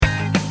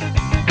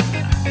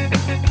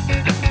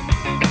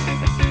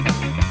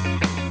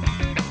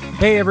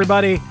Hey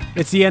everybody,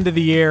 it's the end of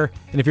the year,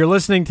 and if you're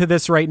listening to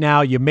this right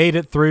now, you made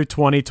it through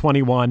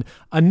 2021,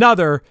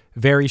 another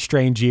very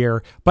strange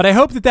year, but I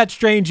hope that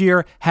strange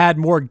year had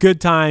more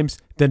good times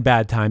than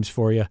bad times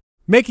for you.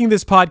 Making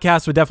this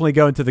podcast would definitely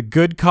go into the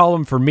good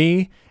column for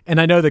me,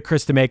 and I know that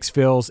Chris DeMakes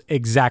feels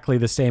exactly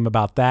the same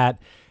about that.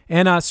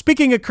 And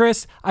speaking of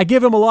Chris, I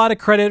give him a lot of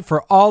credit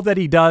for all that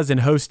he does in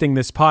hosting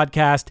this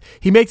podcast.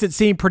 He makes it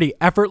seem pretty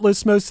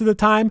effortless most of the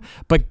time,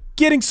 but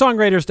getting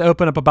songwriters to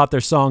open up about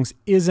their songs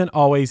isn't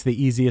always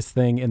the easiest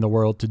thing in the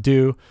world to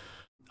do.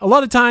 A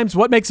lot of times,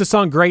 what makes a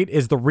song great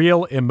is the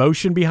real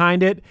emotion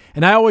behind it,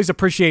 and I always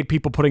appreciate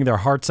people putting their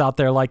hearts out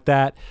there like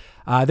that.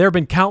 There have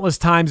been countless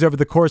times over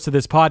the course of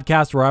this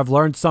podcast where I've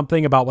learned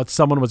something about what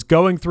someone was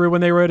going through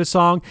when they wrote a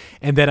song,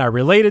 and then I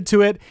related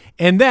to it,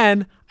 and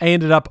then I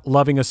ended up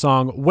loving a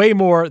song way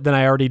more than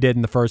I already did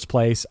in the first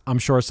place. I'm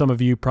sure some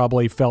of you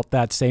probably felt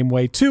that same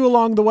way too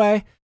along the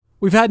way.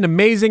 We've had an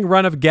amazing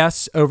run of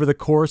guests over the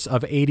course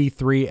of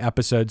 83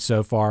 episodes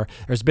so far.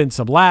 There's been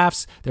some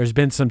laughs, there's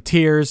been some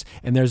tears,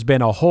 and there's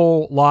been a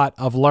whole lot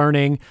of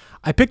learning.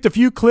 I picked a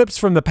few clips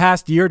from the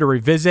past year to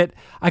revisit.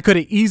 I could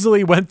have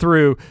easily went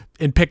through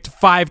and picked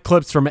 5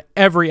 clips from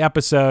every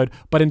episode,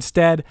 but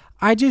instead,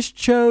 I just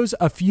chose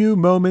a few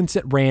moments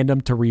at random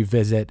to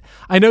revisit.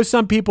 I know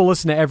some people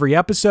listen to every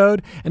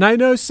episode, and I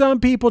know some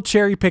people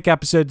cherry pick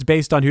episodes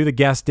based on who the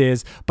guest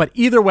is, but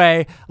either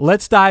way,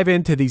 let's dive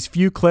into these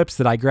few clips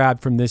that I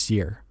grabbed from this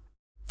year.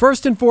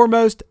 First and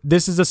foremost,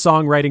 this is a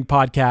songwriting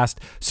podcast,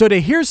 so to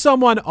hear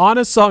someone on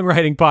a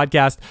songwriting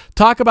podcast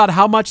talk about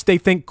how much they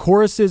think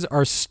choruses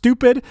are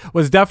stupid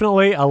was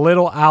definitely a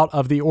little out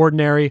of the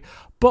ordinary,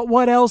 but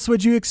what else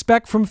would you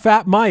expect from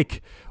Fat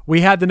Mike?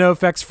 We had the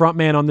NoFX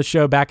frontman on the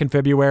show back in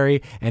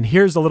February, and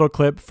here's a little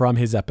clip from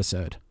his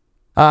episode.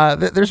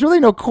 There's really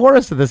no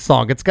chorus to this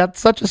song. It's got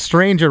such a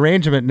strange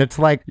arrangement, and it's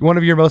like one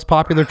of your most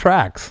popular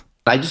tracks.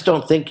 I just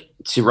don't think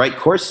to write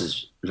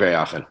choruses very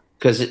often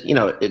because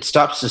it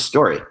stops the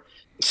story.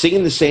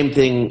 Singing the same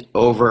thing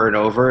over and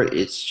over,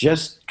 it's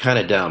just kind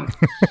of dumb.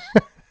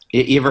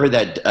 You ever heard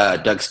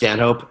that Doug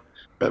Stanhope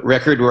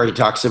record where he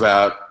talks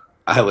about,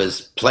 I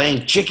was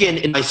playing chicken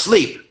in my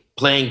sleep,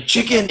 playing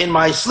chicken in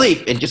my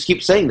sleep, and just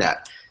keep saying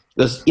that.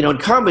 Because, in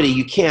comedy,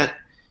 you can't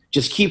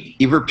just keep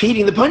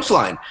repeating the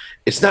punchline.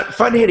 It's not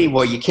funny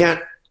anymore.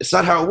 It's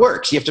not how it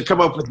works. You have to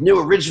come up with new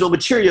original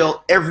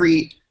material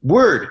every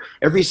word,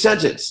 every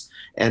sentence.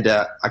 And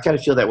I kind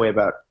of feel that way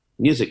about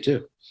music,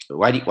 too.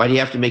 Why do you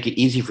have to make it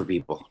easy for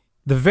people?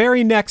 The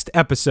very next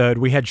episode,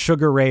 we had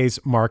Sugar Ray's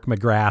Mark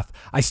McGrath.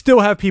 I still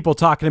have people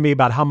talking to me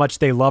about how much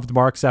they loved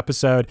Mark's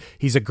episode.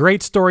 He's a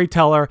great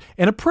storyteller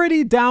and a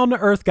pretty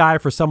down-to-earth guy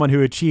for someone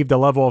who achieved a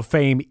level of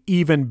fame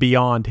even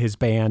beyond his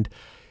band.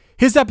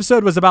 His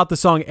episode was about the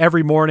song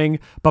Every Morning,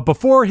 but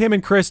before him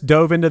and Chris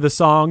dove into the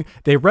song,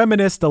 they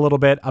reminisced a little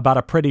bit about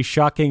a pretty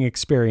shocking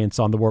experience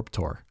on the Warped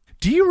Tour.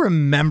 Do you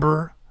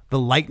remember the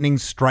lightning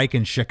strike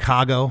in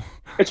Chicago?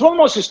 It's one of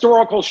the most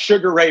historical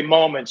Sugar Ray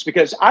moments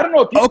because I don't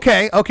know if you...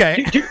 Okay.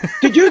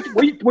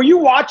 Were you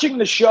watching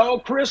the show,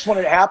 Chris, when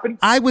it happened?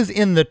 I was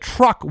in the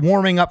truck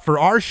warming up for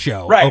our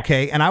show, right.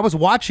 Okay? And I was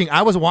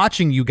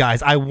watching you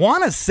guys. I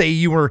want to say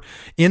you were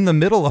in the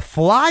middle of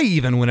Fly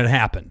even when it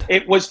happened.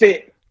 It was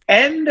the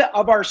end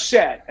of our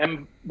set,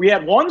 and we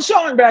had one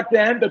song back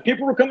then that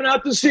people were coming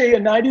out to see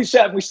in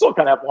 97. We still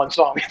kind of have one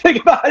song, if you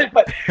think about it.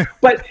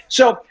 But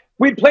so...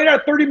 we played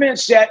our 30-minute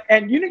set,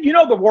 and you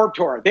know the Warped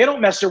Tour. They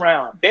don't mess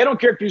around. They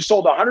don't care if you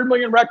sold 100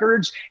 million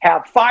records,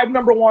 have 5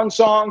 #1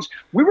 songs.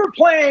 We were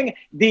playing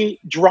the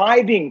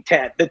driving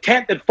tent, the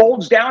tent that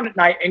folds down at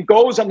night and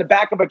goes on the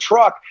back of a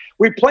truck.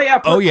 We play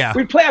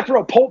after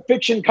a Pulp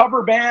Fiction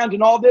cover band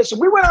and all this, and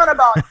we went on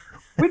about...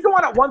 We'd go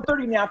on at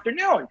 1:30 in the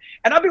afternoon,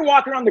 and I'd be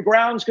walking around the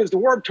grounds because the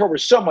Warped Tour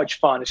was so much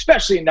fun,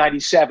 especially in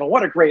 97.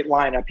 What a great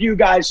lineup. You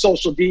guys,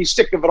 Social D,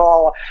 Sick of It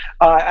All.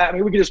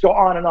 We could just go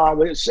on and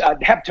on. It was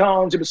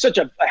Heptones. It was such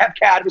a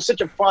Hepcat. It was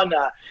such a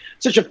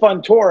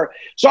fun tour.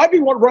 So I'd be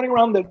running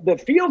around the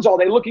fields all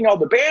day looking at all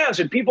the bands,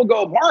 and people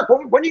go, Mark,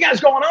 when are you guys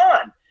going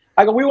on?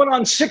 I go, we went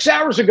on 6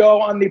 hours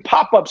ago on the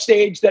pop-up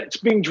stage that's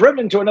being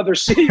driven to another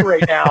city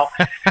right now.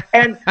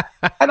 and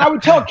I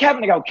would tell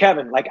Kevin,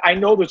 Kevin, I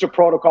know there's a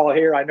protocol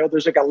here. I know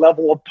there's a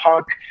level of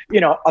punk,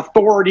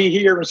 authority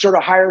here and sort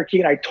of hierarchy.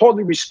 And I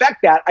totally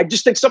respect that. I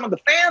just think some of the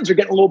fans are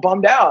getting a little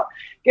bummed out.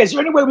 Is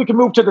there any way we can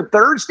move to the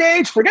third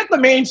stage? Forget the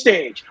main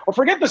stage or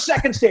forget the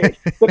second stage.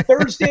 The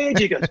third stage,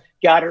 he goes,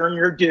 got to earn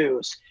your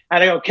dues.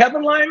 And I go,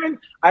 Kevin Lyman,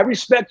 I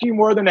respect you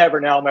more than ever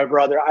now, my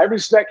brother.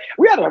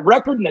 We had a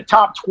record in the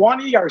top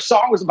 20. Our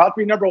song was about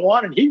to be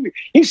 #1, and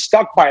he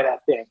stuck by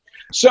that thing.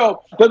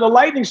 So the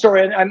lightning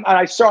story, and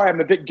I'm sorry,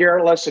 I'm a bit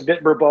garrulous, a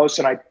bit verbose,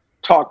 and I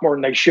talk more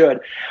than they should.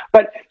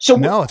 But so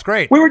no, it's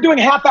great. We were doing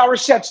half-hour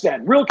sets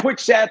then, real quick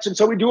sets, and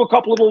so we do a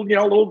couple little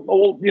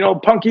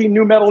punky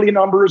new metal-y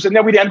numbers, and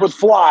then we'd end with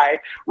Fly,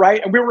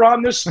 right? And we were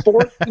on this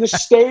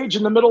stage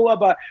in the middle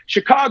of a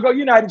Chicago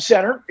United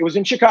Center. It was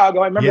in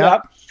Chicago. I remember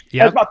that.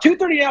 Yep. It was about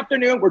 2:30 in the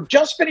afternoon. We're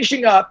just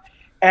finishing up,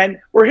 and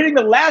we're hitting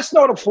the last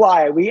note of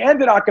Fly. We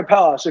ended a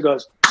cappella. So it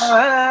goes,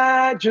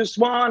 I just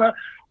wanna,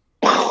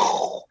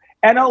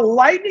 and a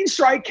lightning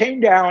strike came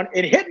down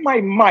and hit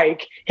my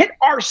mic, hit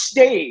our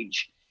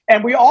stage.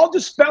 And we all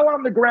just fell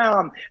on the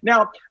ground.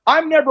 Now,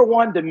 I'm never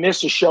one to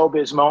miss a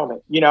showbiz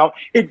moment.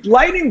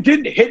 Lightning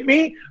didn't hit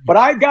me, but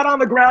I got on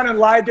the ground and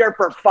lied there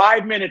for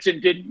 5 minutes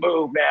and didn't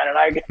move, man.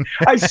 And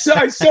I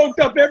soaked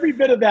up every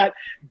bit of that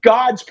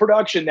God's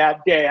production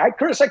that day.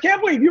 Chris, I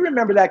can't believe you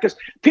remember that, because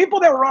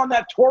people that were on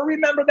that tour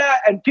remember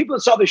that, and people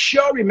that saw the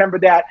show remember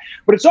that.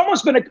 But it's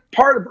almost been a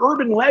part of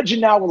urban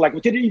legend now. We're like,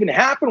 did it even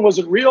happen? Was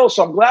it real?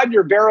 So I'm glad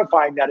you're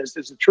verifying that as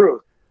the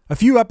truth. A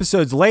few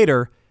episodes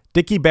later,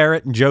 Dickie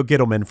Barrett and Joe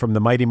Gittleman from the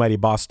Mighty Mighty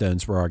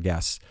Bosstones were our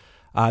guests.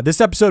 This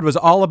episode was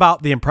all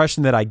about the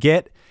impression that I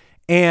get,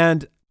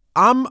 and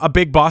I'm a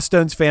big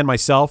Bosstones fan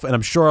myself, and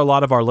I'm sure a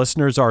lot of our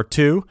listeners are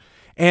too.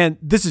 And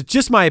this is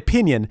just my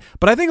opinion,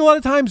 but I think a lot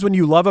of times when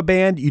you love a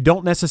band, you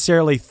don't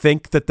necessarily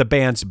think that the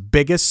band's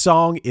biggest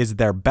song is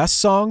their best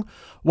song.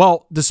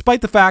 Well,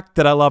 despite the fact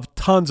that I love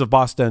tons of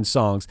Bosstones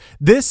songs,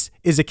 this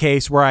is a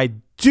case where I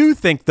do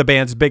think the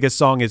band's biggest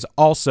song is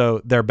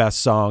also their best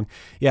song.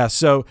 Yeah,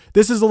 so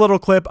this is a little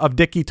clip of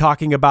Dickie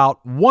talking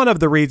about one of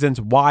the reasons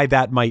why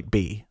that might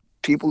be.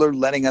 People are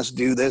letting us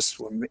do this.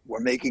 We're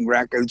making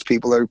records.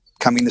 People are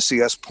coming to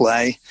see us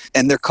play,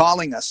 and they're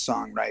calling us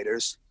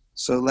songwriters.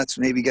 So let's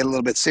maybe get a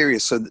little bit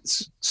serious.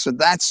 So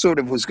that sort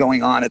of was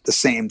going on at the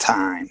same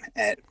time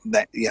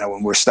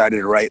when we're starting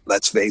to write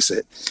Let's Face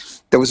It.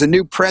 There was a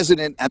new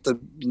president at the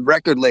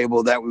record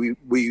label that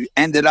we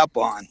ended up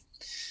on.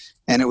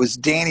 And it was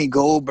Danny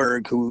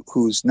Goldberg,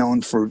 who's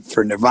known for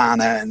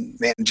Nirvana and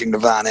managing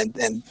Nirvana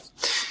and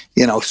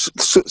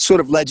sort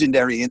of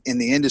legendary in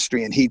the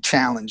industry. And he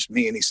challenged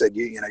me and he said,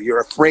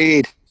 you're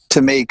afraid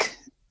to make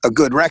a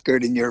good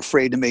record and you're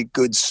afraid to make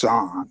good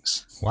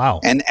songs. Wow.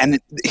 And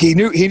he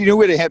knew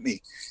where to hit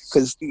me,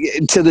 because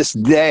to this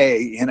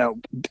day,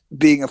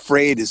 being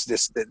afraid this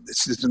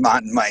is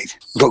not in my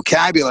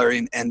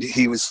vocabulary. And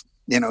he was,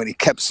 and he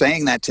kept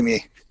saying that to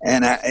me.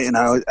 And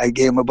I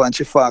gave him a bunch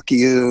of fuck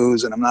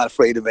yous, and I'm not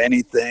afraid of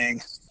anything.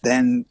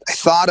 Then I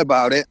thought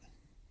about it,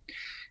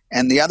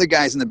 and the other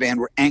guys in the band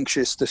were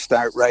anxious to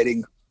start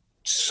writing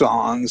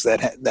songs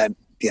that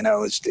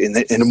is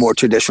in a more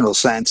traditional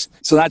sense.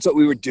 So that's what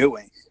we were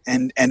doing,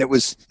 and it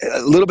was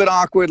a little bit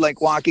awkward, like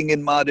walking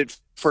in mud at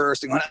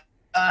first, and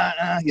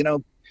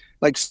going,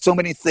 like so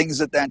many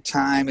things at that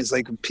time is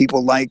like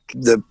people like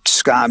the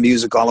ska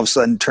music all of a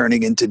sudden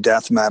turning into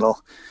death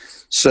metal.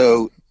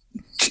 So,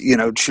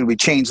 should we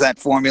change that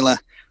formula?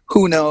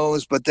 Who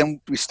knows? But then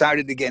we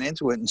started to get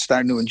into it and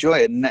started to enjoy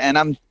it.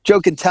 And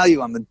Joe can tell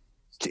you I'm an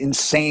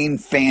insane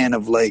fan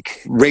of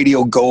like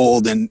Radio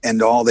Gold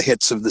and all the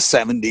hits of the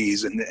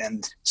 70s.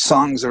 And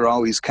songs are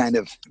always kind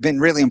of been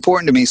really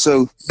important to me.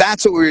 So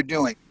that's what we were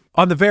doing.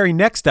 On the very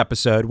next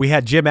episode, we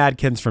had Jim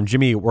Adkins from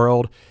Jimmy Eat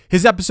World.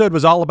 His episode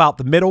was all about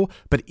the middle,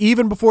 but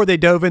even before they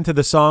dove into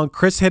the song,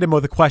 Chris hit him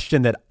with a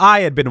question that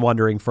I had been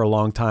wondering for a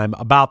long time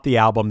about the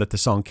album that the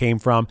song came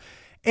from.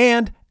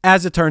 And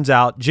as it turns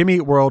out, Jimmy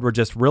Eat World were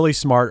just really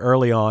smart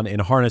early on in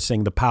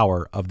harnessing the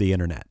power of the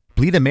internet.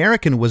 Bleed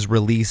American was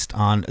released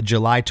on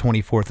July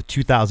 24th,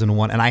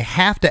 2001, and I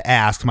have to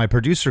ask my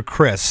producer,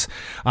 Chris,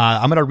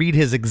 I'm going to read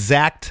his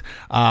exactly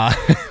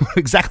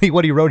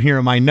what he wrote here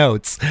in my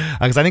notes,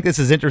 because I think this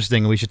is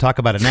interesting, and we should talk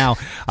about it now.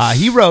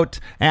 He wrote,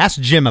 asked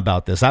Jim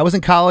about this. I was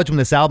in college when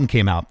this album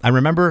came out. I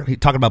remember,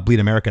 talking about Bleed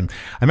American,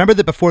 I remember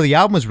that before the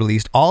album was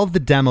released, all of the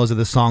demos of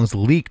the songs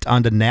leaked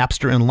onto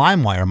Napster and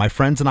LimeWire. My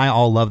friends and I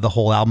all loved the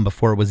whole album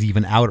before it was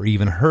even out or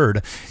even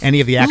heard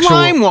any of the actual...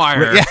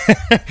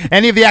 LimeWire!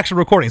 Any of the actual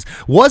recordings.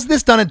 Was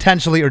this done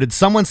intentionally, or did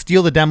someone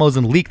steal the demos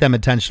and leak them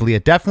intentionally?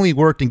 It definitely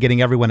worked in getting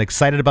everyone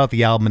excited about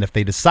the album, and if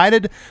they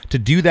decided to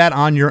do that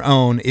on your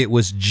own, it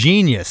was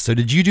genius. So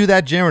did you do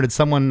that, Jim, or did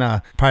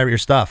someone pirate your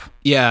stuff?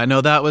 Yeah,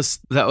 no, that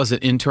was an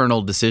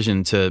internal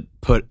decision to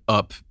put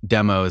up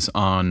demos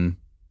on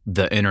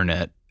the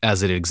internet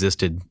as it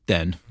existed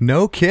then.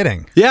 No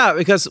kidding. Yeah,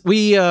 because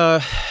we,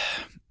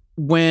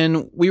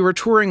 when we were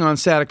touring on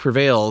Static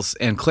Prevails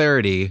and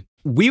Clarity,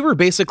 we were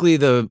basically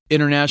the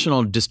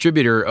international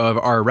distributor of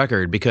our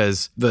record,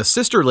 because the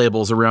sister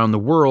labels around the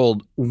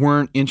world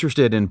weren't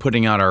interested in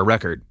putting out our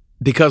record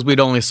because we'd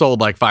only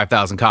sold like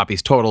 5,000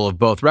 copies total of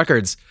both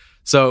records.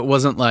 So it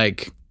wasn't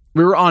like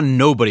we were on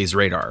nobody's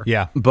radar.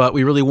 Yeah. But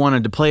we really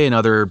wanted to play in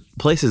other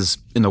places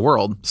in the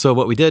world. So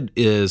what we did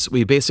is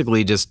we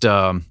basically just,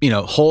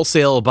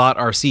 wholesale bought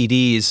our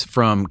CDs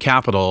from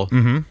Capitol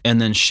and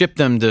then shipped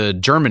them to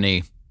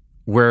Germany,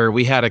 where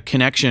we had a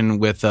connection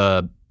with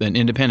an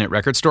independent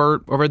record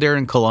store over there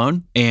in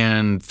Cologne,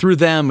 and through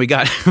them we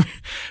got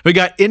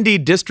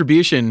indie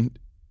distribution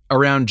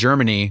around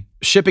Germany,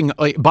 shipping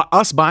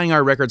us buying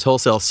our records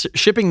wholesale,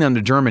 shipping them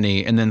to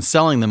Germany, and then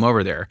selling them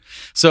over there.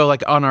 So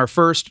like on our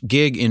first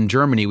gig in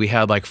Germany, we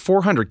had like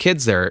 400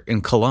 kids there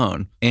in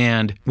Cologne,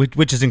 and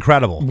which is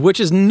incredible, which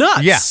is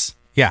nuts.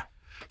 Yeah.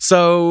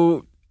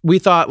 So we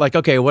thought like,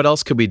 okay, what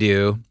else could we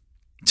do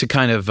to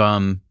kind of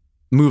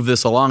move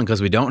this along,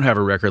 because we don't have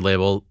a record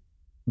label.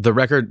 the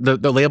record,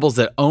 the labels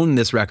that own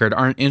this record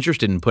aren't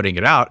interested in putting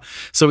it out.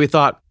 So we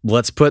thought,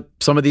 let's put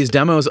some of these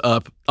demos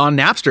up on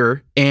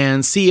Napster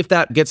and see if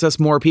that gets us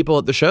more people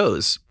at the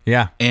shows.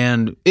 Yeah.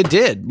 And it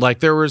did.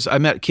 Like I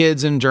met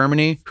kids in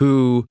Germany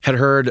who had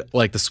heard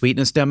like the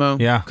Sweetness demo.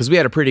 Yeah. Because we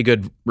had a pretty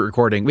good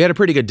recording. We had a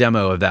pretty good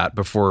demo of that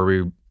before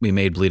we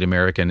made Bleed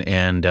American.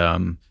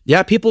 And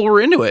people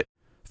were into it.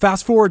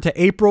 Fast forward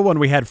to April when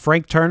we had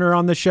Frank Turner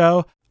on the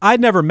show. I'd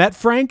never met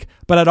Frank,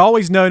 but I'd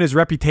always known his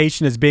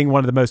reputation as being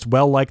one of the most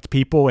well-liked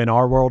people in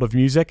our world of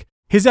music.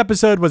 His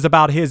episode was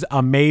about his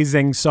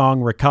amazing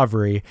song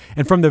Recovery,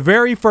 and from the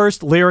very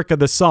first lyric of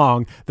the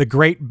song, the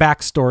great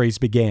backstories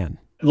began.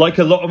 Like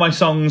a lot of my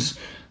songs,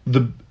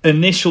 the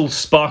initial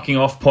sparking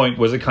off point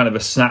was a kind of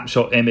a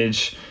snapshot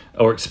image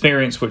or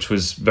experience, which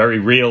was very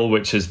real,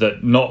 which is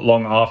that not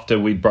long after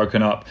we'd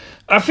broken up,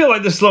 I feel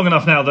like this is long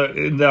enough now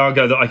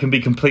that I can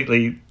be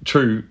completely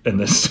true in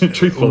this,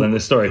 truthful in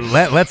this story.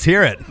 Let's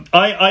hear it.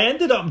 I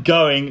ended up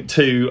going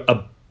to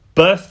a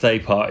birthday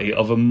party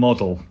of a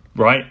model,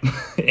 right,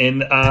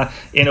 in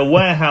a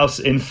warehouse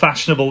in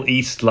fashionable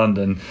East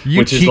London,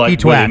 which is like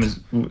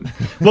twat.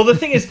 Well, the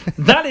thing is,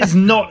 that is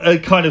not a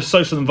kind of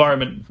social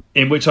environment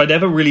in which I'd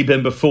ever really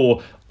been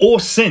before or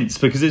since,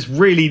 because it's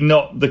really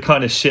not the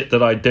kind of shit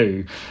that I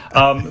do.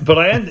 But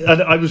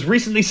I was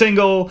recently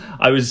single.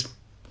 I was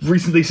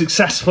recently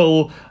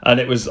successful, and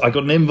I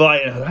got an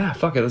invite, and I was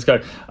fuck it, let's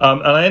go.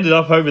 And I ended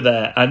up over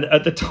there, and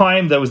at the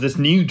time there was this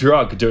new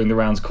drug doing the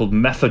rounds called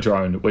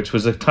methadone, which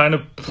was a kind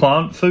of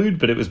plant food,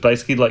 but it was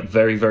basically like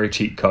very, very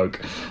cheap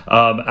coke,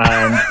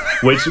 and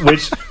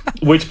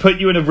which put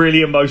you in a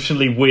really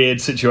emotionally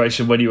weird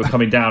situation when you were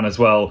coming down as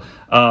well.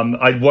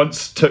 I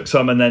once took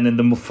some, and then in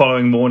the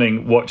following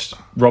morning watched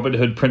Robin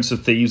Hood, Prince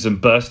of Thieves, and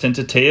burst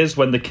into tears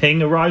when the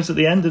king arrives at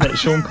the end, and it's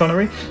Sean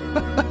Connery.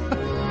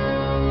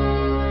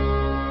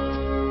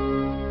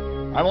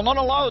 I will not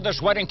allow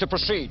this wedding to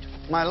proceed,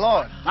 My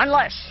lord.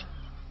 unless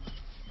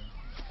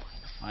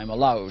I am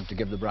allowed to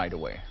give the bride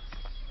away.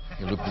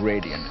 You look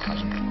radiant,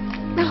 cousin.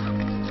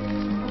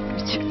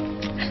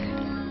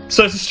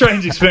 So it's a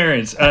strange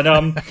experience.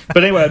 And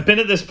but anyway, I'd been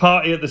at this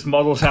party at this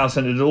model's house,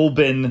 and it had all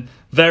been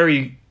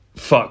very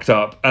fucked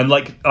up. And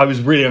like, I was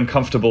really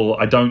uncomfortable.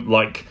 I don't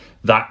like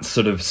that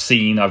sort of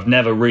scene. I've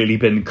never really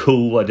been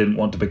cool. I didn't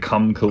want to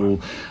become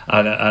cool,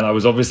 and I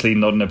was obviously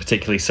not in a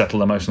particularly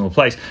settled emotional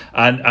place.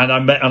 And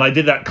I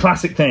did that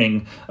classic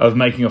thing of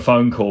making a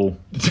phone call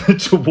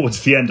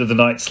towards the end of the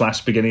night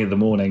 / beginning of the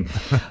morning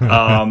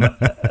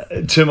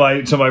to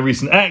my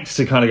recent ex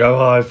to kind of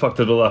go, I fucked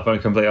it all up. I'm a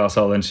complete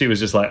arsehole. And she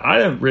was just like, I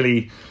don't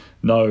really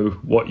know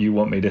what you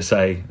want me to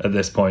say at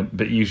this point,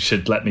 but you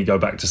should let me go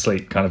back to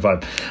sleep, kind of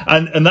vibe.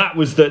 And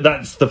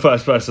that's the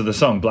first verse of the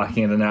song,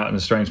 blacking in and out in a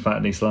strange flat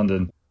in East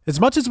London.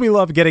 As much as we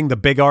love getting the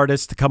big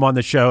artists to come on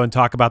the show and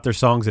talk about their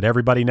songs that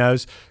everybody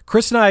knows,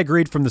 Chris and I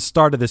agreed from the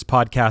start of this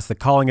podcast that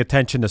calling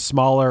attention to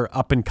smaller,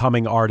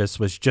 up-and-coming artists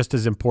was just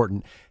as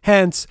important,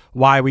 hence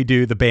why we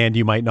do the Band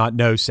You Might Not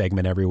Know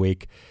segment every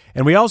week.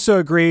 And we also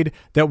agreed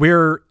that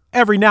we're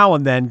every now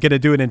and then going to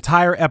do an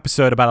entire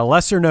episode about a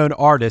lesser-known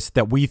artist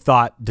that we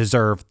thought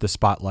deserved the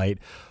spotlight.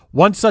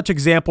 One such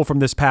example from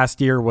this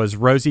past year was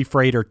Rosie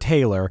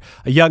Frater-Taylor,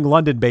 a young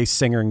London-based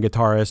singer and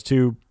guitarist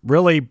who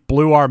really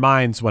blew our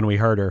minds when we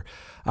heard her.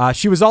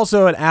 She was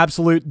also an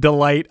absolute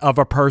delight of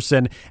a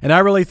person, and I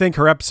really think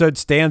her episode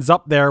stands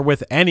up there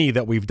with any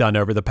that we've done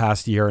over the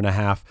past year and a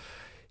half.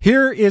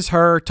 Here is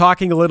her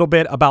talking a little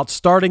bit about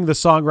starting the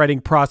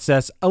songwriting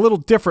process a little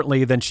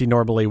differently than she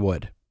normally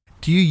would.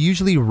 Do you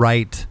usually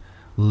write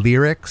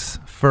lyrics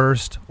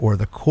first or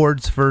the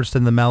chords first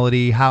in the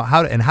melody?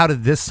 How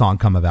did this song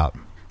come about?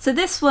 So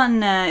this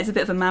one is a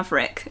bit of a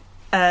maverick.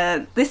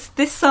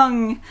 This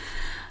song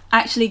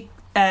actually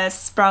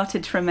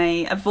sprouted from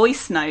a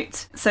voice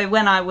note. So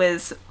when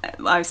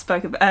I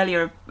spoke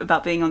earlier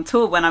about being on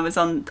tour. When I was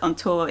on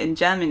tour in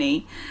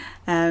Germany,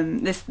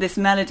 this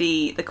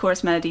melody, the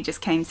chorus melody,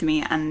 just came to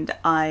me, and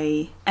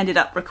I ended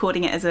up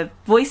recording it as a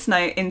voice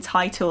note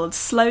entitled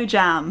Slow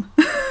Jam.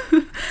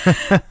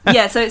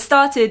 Yeah, so it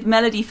started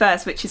melody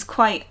first, which is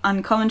quite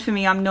uncommon for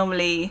me. I'm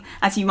normally,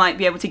 as you might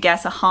be able to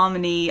guess, a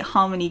harmony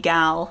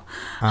gal,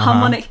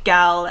 harmonic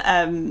gal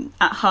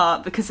at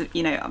heart, because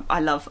I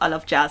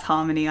love jazz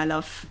harmony, I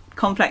love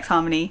complex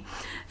harmony.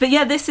 But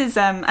yeah, this is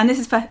and this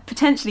is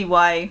potentially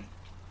why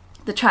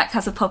the track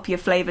has a poppier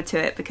flavour to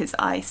it, because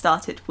I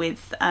started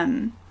with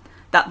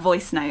that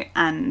voice note,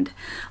 and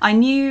I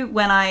knew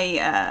when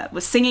I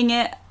was singing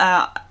it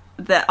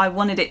that I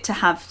wanted it to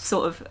have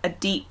sort of a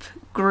deep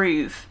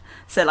groove,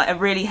 so like a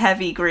really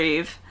heavy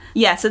groove.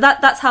 Yeah, so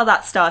that's how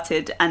that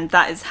started, and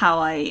that is how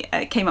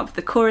I came up with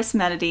the chorus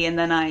melody, and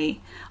then I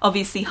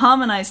obviously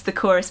harmonised the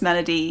chorus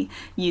melody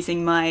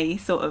using my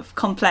sort of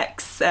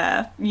complex,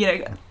 the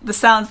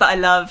sounds that I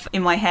love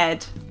in my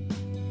head.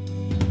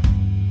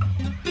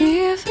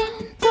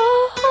 Even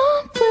though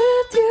I'm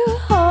with you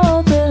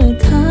all the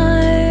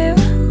time,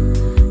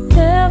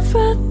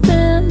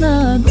 everything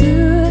I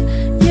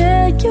do,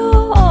 yeah,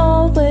 you're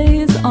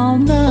always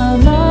on the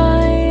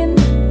line.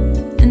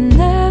 And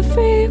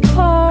every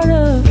part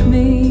of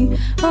me,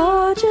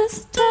 oh,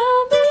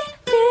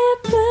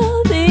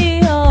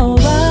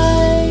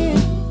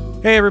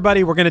 Hey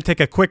everybody, we're going to take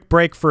a quick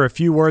break for a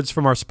few words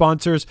from our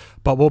sponsors,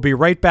 but we'll be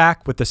right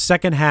back with the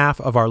second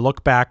half of our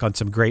look back on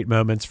some great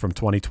moments from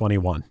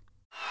 2021.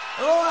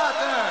 Hello out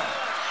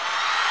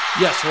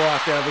there! Yes, hello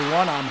out there,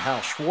 everyone. I'm Hal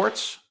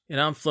Schwartz.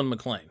 And I'm Flynn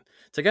McLean.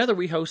 Together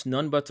we host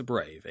None But the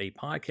Brave, a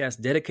podcast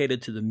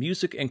dedicated to the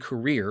music and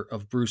career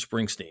of Bruce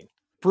Springsteen.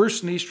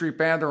 Bruce and E Street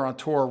Band are on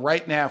tour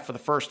right now for the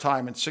first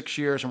time in 6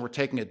 years, and we're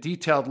taking a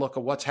detailed look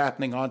at what's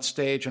happening on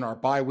stage in our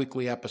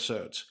bi-weekly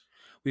episodes.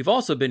 We've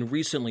also been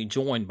recently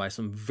joined by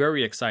some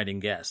very exciting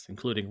guests,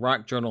 including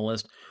rock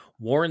journalist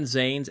Warren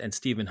Zanes and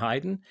Stephen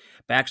Hayden,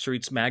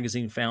 Backstreet's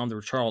Magazine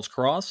founder Charles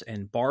Cross,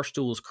 and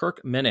Barstool's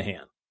Kirk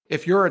Minahan.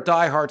 If you're a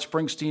diehard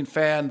Springsteen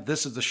fan,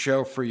 this is the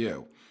show for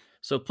you.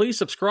 So please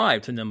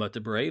subscribe to None But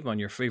the Brave on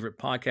your favorite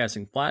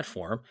podcasting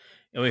platform,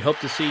 and we hope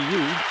to see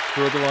you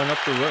further on up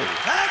the road.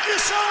 Thank you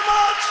so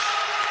much!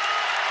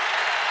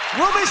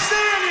 We'll be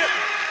seeing you!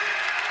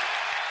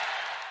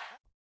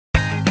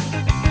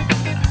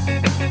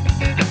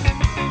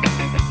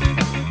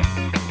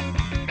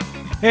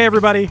 Hey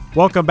everybody,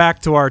 welcome back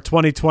to our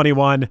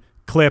 2021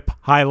 clip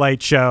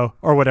highlight show,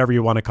 or whatever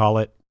you want to call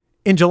it.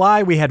 In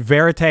July, we had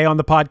Verite on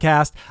the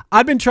podcast.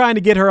 I've been trying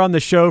to get her on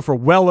the show for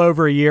well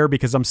over a year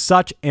because I'm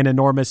such an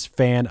enormous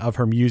fan of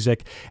her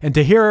music. And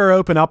to hear her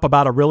open up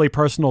about a really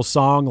personal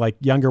song like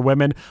Younger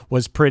Women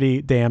was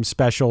pretty damn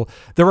special.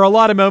 There were a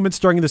lot of moments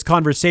during this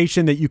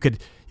conversation that you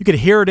could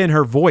hear it in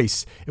her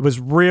voice. It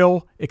was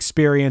real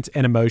experience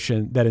and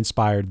emotion that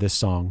inspired this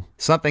song.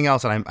 Something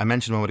else that I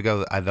mentioned a moment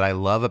ago that I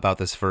love about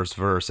this first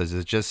verse is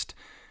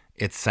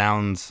it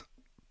sounds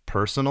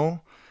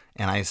personal.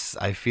 And I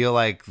feel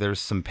like there's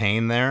some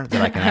pain there that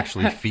I can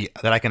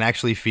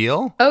actually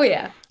feel. Oh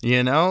yeah.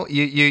 You know,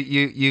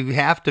 you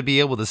have to be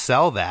able to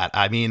sell that.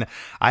 I mean,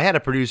 I had a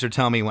producer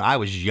tell me when I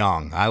was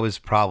young, I was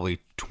probably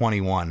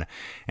 21,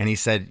 and he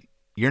said,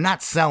 "You're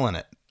not selling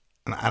it."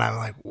 And I'm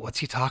like, "What's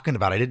he talking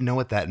about?" I didn't know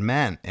what that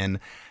meant. And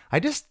I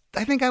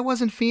think I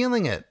wasn't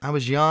feeling it. I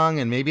was young,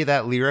 and maybe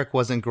that lyric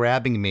wasn't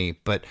grabbing me.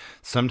 But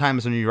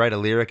sometimes when you write a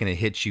lyric and it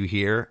hits you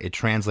here, it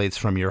translates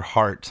from your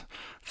heart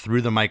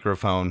through the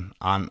microphone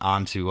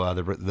onto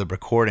the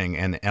recording,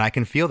 and I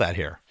can feel that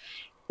here.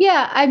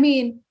 Yeah, I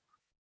mean,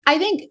 I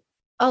think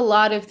a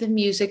lot of the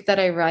music that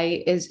I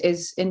write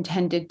is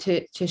intended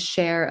to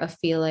share a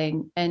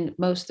feeling, and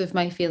most of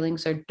my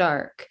feelings are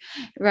dark,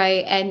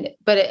 right?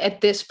 But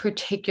at this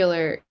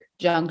particular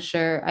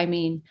juncture, I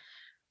mean,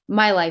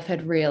 my life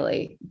had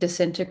really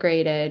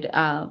disintegrated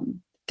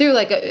through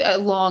like a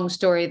long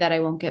story that I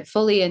won't get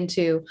fully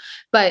into,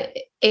 but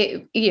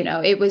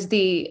it was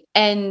the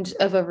end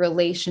of a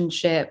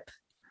relationship.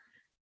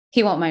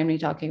 He won't mind me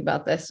talking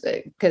about this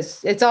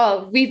because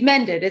we've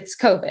mended. It's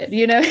COVID,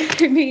 you know.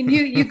 I mean,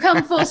 you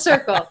come full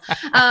circle.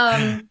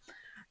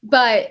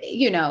 But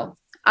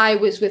I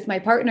was with my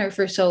partner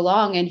for so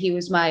long, and he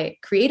was my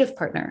creative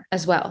partner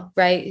as well,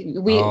 right?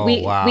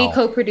 We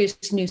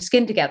co-produced New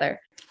Skin together,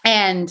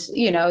 and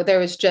there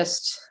was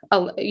just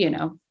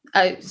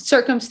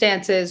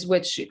circumstances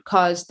which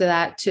caused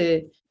that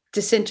to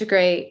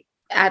disintegrate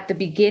at the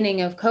beginning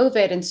of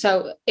COVID. And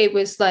so it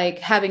was like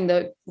having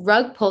the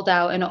rug pulled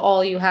out, and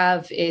all you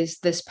have is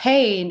this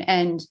pain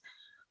and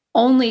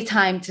only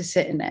time to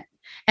sit in it.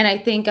 And I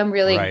think I'm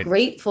really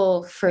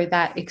grateful for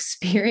that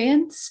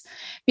experience,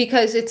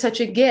 because it's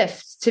such a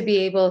gift to be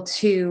able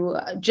to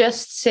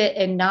just sit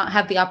and not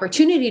have the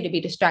opportunity to be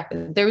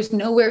distracted. There was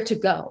nowhere to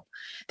go.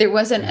 There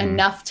wasn't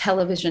enough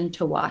television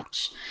to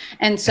watch.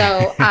 And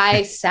so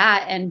I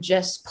sat and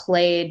just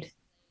played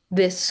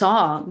this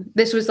song.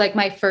 This was like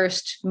my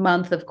first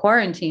month of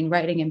quarantine,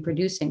 writing and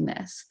producing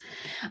this,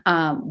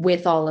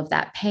 with all of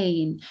that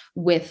pain,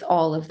 with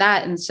all of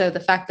that. And so the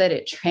fact that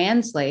it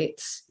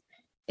translates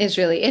is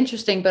really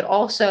interesting, but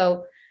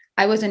also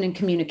I wasn't in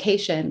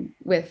communication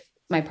with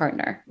my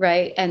partner,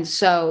 right? And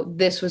so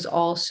this was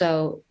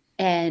also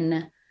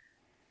an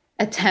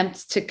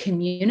attempt to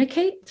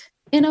communicate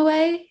in a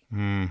way.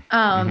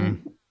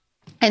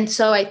 And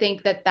so I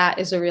think that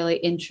is a really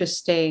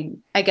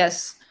interesting, I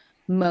guess,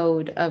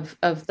 mode of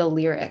the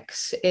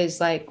lyrics, is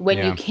like when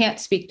you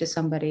can't speak to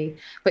somebody,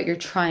 but you're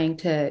trying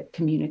to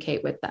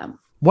communicate with them.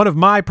 One of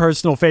my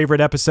personal favorite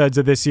episodes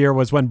of this year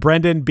was when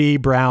Brendan B.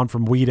 Brown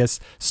from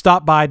Wheatus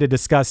stopped by to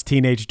discuss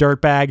Teenage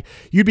Dirtbag.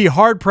 You'd be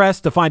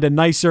hard-pressed to find a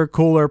nicer,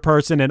 cooler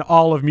person in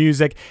all of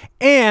music,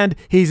 and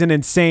he's an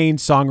insane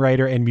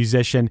songwriter and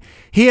musician.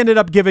 He ended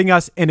up giving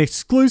us an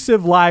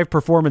exclusive live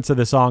performance of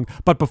the song,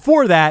 but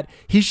before that,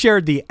 he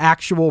shared the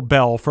actual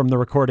bell from the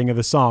recording of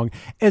the song,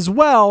 as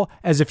well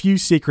as a few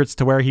secrets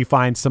to where he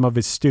finds some of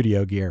his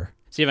studio gear.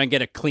 See if I can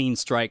get a clean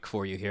strike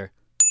for you here.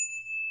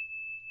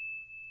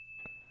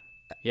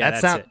 Yeah,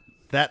 that's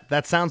it.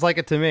 That sounds like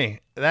it to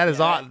me. That is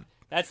odd.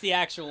 That's the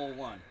actual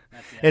one.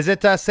 Is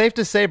it safe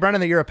to say,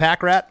 Brendan, that you're a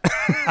pack rat?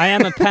 I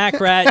am a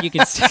pack rat. You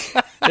can see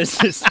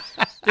this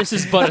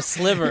is but a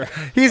sliver.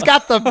 He's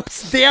got the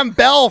damn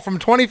bell from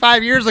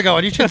 25 years ago,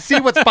 and you should see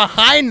what's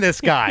behind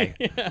this guy.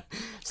 Yeah.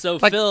 So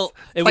like, Phil,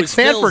 it like was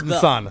Sanford Phil's and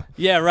Son.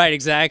 Yeah, right.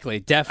 Exactly.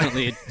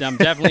 Definitely, I'm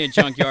definitely a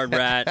junkyard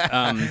rat.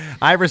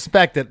 I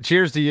respect it.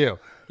 Cheers to you.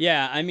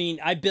 Yeah, I mean,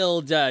 I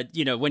build,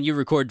 when you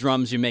record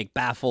drums, you make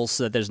baffles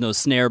so that there's no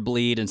snare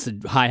bleed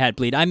and hi-hat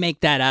bleed. I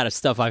make that out of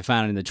stuff I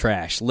found in the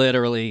trash.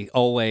 Literally,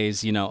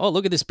 always, oh,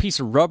 look at this piece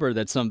of rubber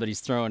that somebody's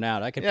throwing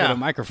out. I could put a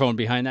microphone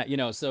behind that,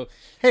 so.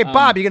 Hey,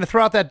 Bob, you going to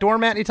throw out that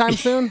doormat anytime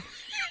soon?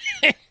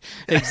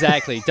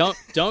 Exactly.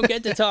 Don't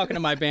get to talking to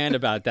my band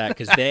about that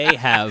because they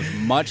have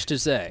much to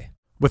say.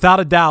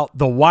 Without a doubt,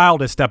 the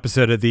wildest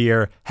episode of the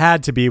year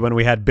had to be when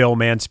we had Bill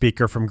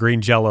Manspeaker from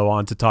Green Jello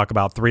on to talk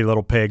about Three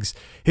Little Pigs.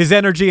 His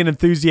energy and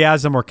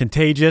enthusiasm are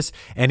contagious,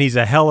 and he's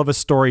a hell of a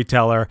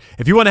storyteller.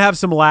 If you want to have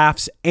some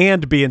laughs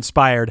and be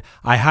inspired,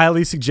 I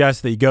highly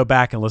suggest that you go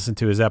back and listen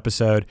to his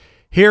episode.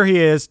 Here he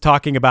is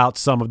talking about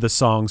some of the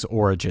song's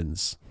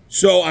origins.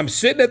 So I'm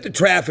sitting at the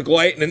traffic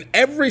light, and in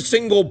every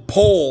single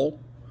pole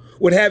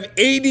would have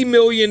 80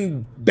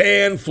 million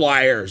band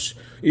flyers.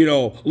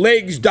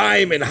 Legs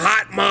Diamond,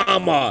 Hot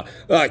Mama,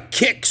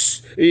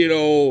 Kicks,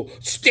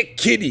 Stick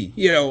Kitty,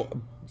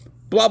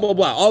 blah, blah,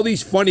 blah. All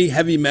these funny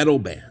heavy metal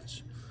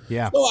bands.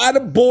 Yeah. So out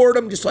of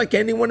boredom, just like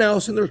anyone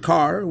else in their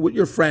car with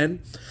your friend,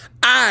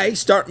 I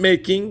start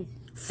making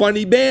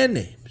funny band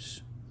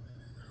names.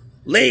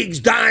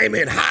 Legs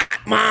Diamond,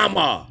 Hot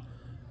Mama,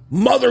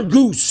 Mother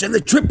Goose and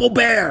the Triple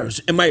Bears.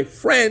 And my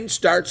friend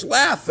starts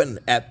laughing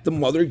at the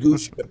Mother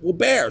Goose Triple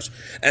Bears.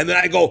 And then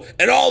I go,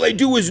 and all they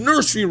do is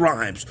nursery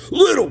rhymes.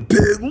 Little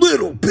pig,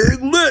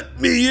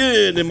 let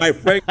me in. And my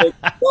friend goes,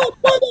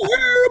 what the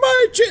hair am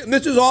I? And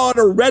this is all on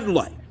a red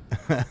light.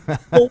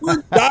 So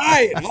we're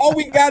dying. All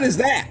we got is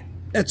that.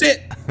 That's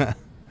it.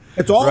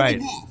 That's all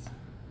we have.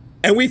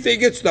 And we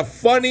think it's the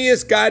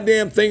funniest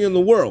goddamn thing in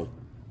the world.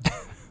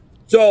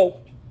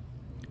 So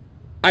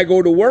I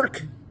go to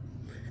work.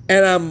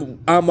 And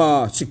I'm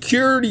a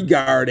security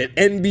guard at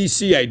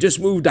NBC. I just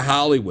moved to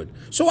Hollywood.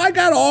 So I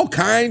got all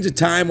kinds of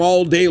time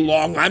all day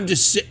long. I'm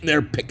just sitting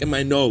there picking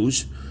my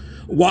nose,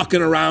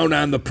 walking around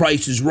on the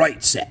Price is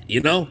Right set,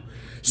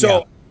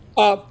 So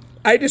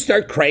I just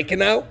start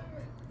cranking out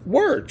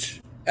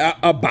words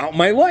about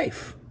my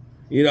life.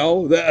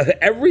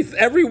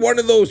 Every one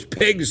of those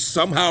pigs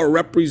somehow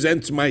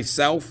represents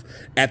myself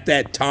at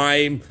that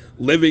time,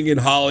 living in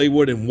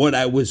Hollywood and what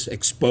I was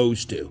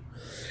exposed to.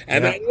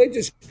 And I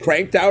just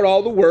cranked out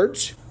all the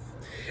words.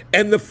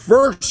 And the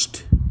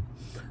first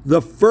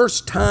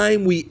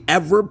time we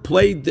ever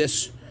played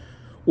this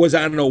was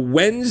on a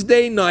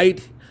Wednesday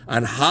night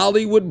on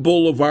Hollywood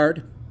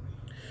Boulevard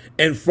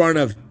in front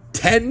of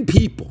 10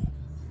 people.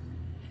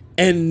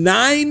 And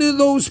 9 of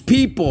those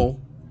people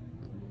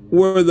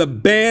were the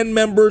band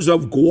members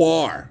of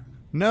GWAR.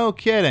 No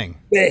kidding.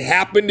 They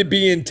happened to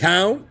be in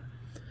town.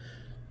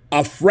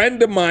 A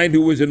friend of mine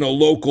who was in a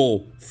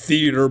local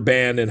theater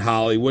band in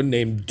Hollywood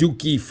named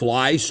Dookie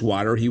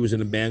Flyswatter, he was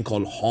in a band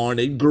called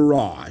Haunted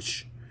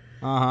Garage.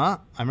 I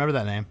remember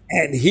that name.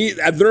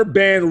 And their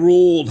band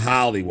ruled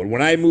Hollywood.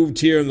 When I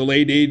moved here in the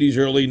late 80s,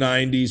 early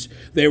 90s,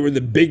 they were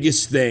the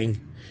biggest thing.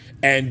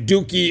 And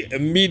Dookie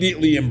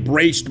immediately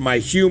embraced my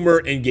humor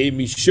and gave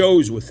me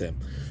shows with him.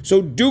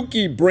 So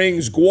Dookie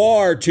brings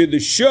GWAR to the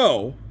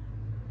show.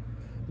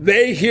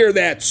 They hear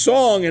that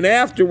song, and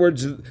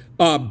afterwards,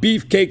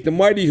 Beefcake the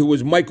Mighty, who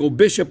was Michael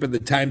Bishop at the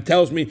time,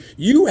 tells me,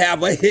 you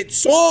have a hit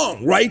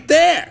song right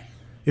there.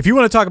 If you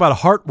want to talk about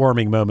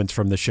heartwarming moments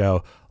from the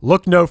show,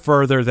 look no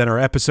further than our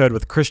episode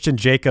with Christian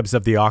Jacobs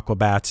of the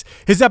Aquabats.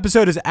 His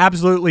episode is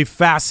absolutely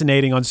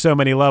fascinating on so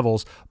many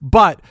levels,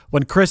 but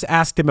when Chris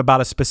asked him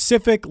about a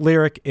specific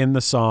lyric in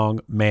the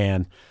song,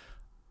 man,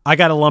 I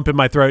got a lump in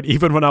my throat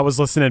even when I was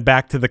listening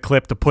back to the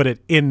clip to put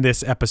it in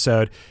this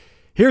episode.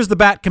 Here's the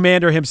Bat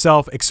Commander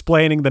himself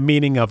explaining the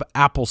meaning of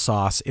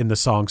applesauce in the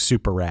song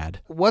Super Rad.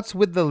 What's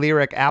with the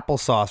lyric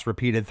applesauce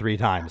repeated 3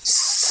 times?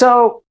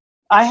 So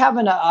I have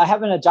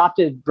an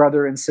adopted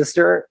brother and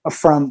sister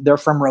they're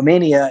from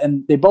Romania,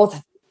 and they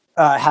both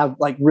have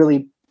like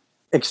really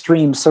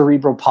extreme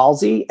cerebral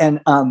palsy.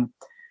 And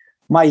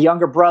my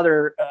younger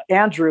brother,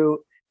 Andrew,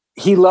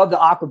 he loved the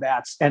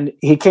Aquabats, and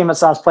he came and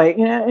saw us play,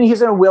 and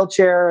he's in a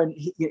wheelchair, and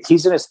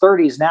he's in his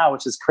 30s now,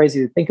 which is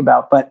crazy to think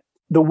about. But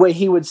the way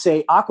he would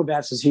say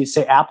Aquabats is he'd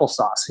say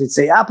applesauce. He'd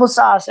say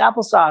applesauce,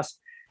 applesauce.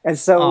 And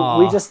so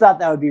we just thought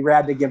that would be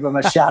rad to give him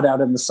a shout out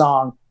in the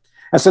song.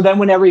 And so then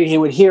whenever he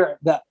would hear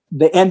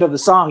the end of the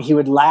song, he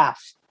would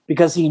laugh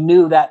because he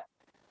knew that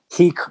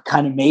he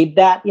kind of made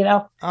that,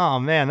 Oh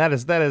man, that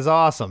is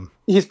awesome.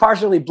 He's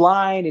partially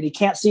blind and he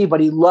can't see, but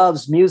he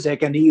loves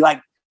music, and he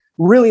like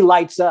really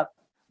lights up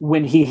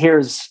when he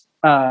hears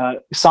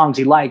songs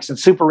he likes. And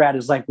Super Rad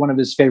is like one of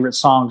his favorite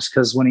songs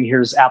because when he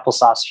hears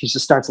applesauce, he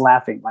just starts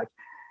laughing like,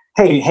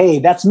 hey,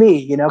 that's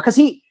me, because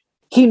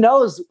he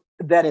knows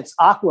that it's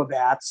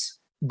Aquabats,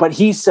 but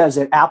he says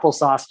it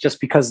applesauce just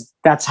because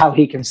that's how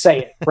he can say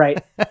it,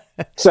 right?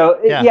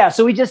 So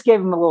so we just gave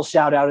him a little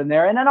shout out in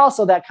there. And then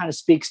also that kind of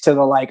speaks to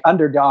the like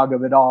underdog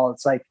of it all.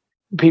 It's like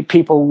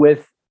people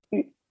with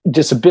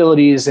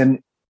disabilities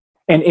and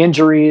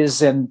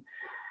injuries and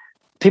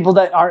people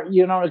that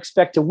you don't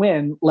expect to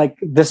win. Like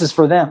this is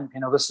for them,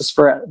 this is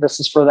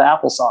for the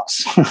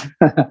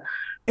applesauce.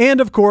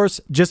 And of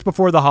course, just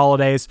before the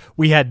holidays,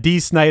 we had Dee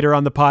Snider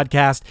on the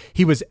podcast.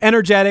 He was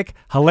energetic,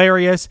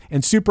 hilarious,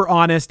 and super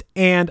honest,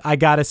 and I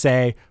gotta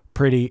say,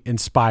 pretty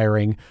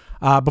inspiring.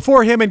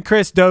 Before him and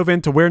Chris dove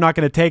into We're Not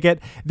Gonna Take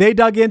It, they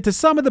dug into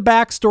some of the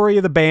backstory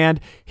of the band.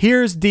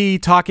 Here's Dee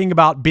talking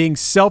about being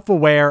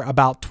self-aware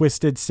about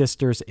Twisted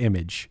Sister's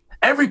image.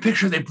 Every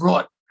picture they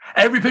brought,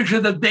 every picture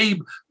that they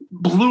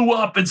blew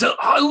up and said,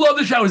 I love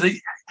the show.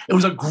 It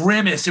was a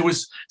grimace. It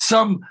was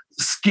some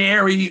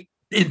scary,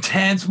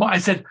 intense. I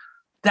said,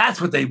 that's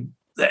what they're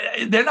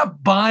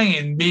not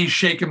buying me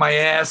shaking my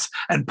ass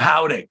and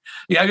pouting.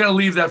 Yeah, I got to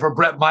leave that for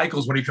Bret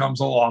Michaels when he comes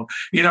along.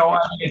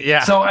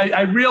 Yeah. So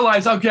I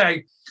realized,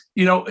 okay,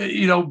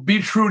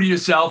 be true to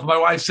yourself. My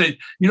wife said,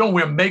 you don't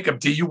wear makeup,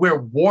 Dee, you wear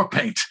war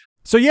paint.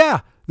 So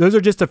yeah, those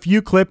are just a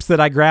few clips that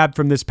I grabbed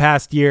from this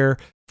past year.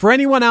 For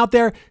anyone out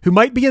there who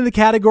might be in the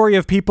category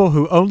of people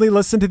who only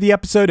listen to the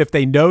episode if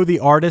they know the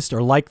artist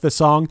or like the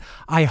song,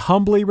 I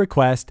humbly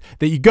request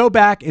that you go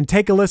back and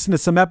take a listen to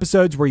some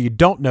episodes where you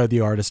don't know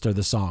the artist or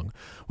the song.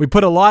 We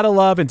put a lot of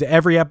love into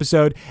every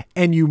episode,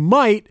 and you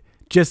might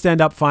just end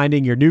up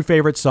finding your new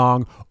favorite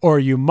song, or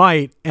you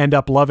might end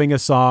up loving a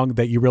song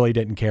that you really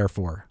didn't care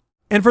for.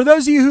 And for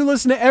those of you who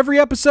listen to every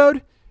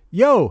episode,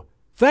 yo,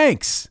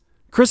 thanks.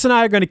 Chris and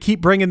I are going to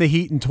keep bringing the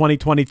heat in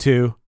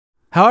 2022.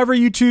 However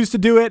you choose to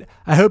do it,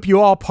 I hope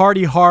you all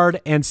party hard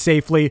and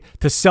safely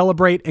to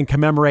celebrate and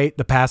commemorate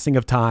the passing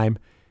of time.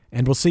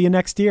 And we'll see you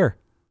next year.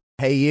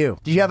 Hey, you.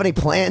 Do you have any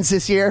plans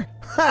this year?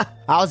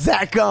 How's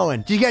that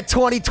going? Did you get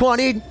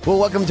 2020? Well,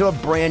 welcome to a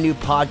brand new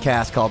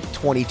podcast called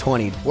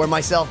 2020, where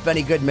myself,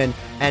 Benny Goodman,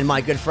 and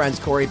my good friends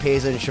Corey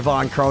Pazin and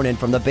Siobhan Cronin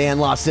from the band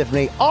Lost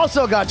Symphony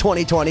also got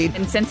 2020.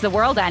 And since the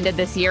world ended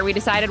this year, we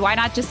decided why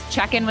not just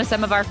check in with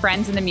some of our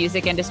friends in the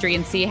music industry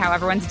and see how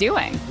everyone's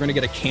doing. We're going to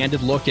get a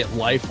candid look at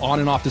life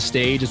on and off the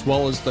stage, as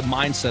well as the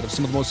mindset of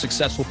some of the most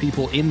successful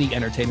people in the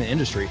entertainment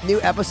industry.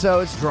 New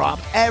episodes drop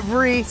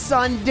every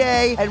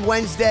Sunday and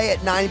Wednesday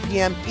at 9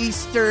 p.m.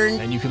 Eastern.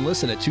 And you can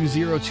listen at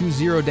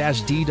 2020-d.com,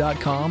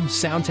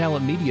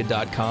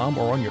 soundtalentmedia.com,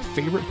 or on your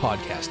favorite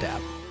podcast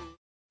app.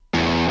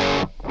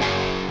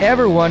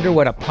 Ever wonder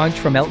what a punch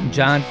from Elton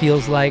John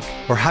feels like?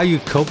 Or how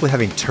you'd cope with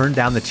having turned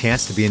down the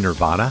chance to be in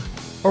Nirvana?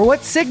 Or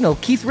what signal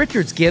Keith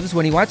Richards gives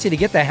when he wants you to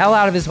get the hell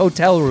out of his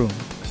hotel room?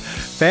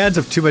 Fans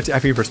of Too Much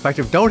Effing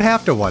Perspective don't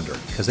have to wonder,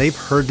 because they've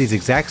heard these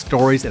exact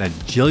stories and a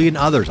jillion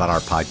others on our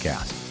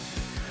podcast.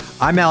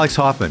 I'm Alex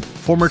Hoffman,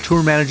 former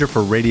tour manager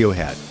for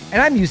Radiohead. And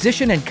I'm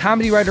musician and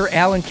comedy writer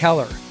Alan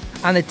Keller.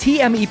 On the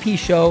TMEP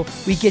show,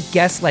 we get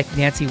guests like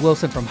Nancy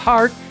Wilson from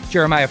Heart,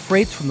 Jeremiah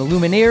Freites from the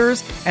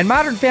Lumineers, and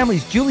Modern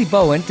Family's Julie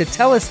Bowen to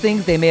tell us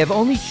things they may have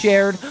only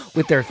shared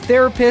with their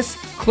therapist,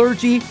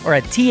 clergy, or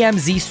a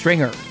TMZ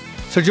stringer.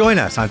 So join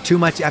us on Too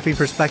Much Effing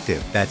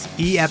Perspective. That's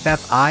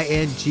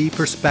EFFING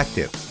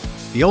Perspective.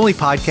 The only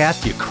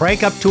podcast you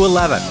crank up to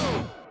 11.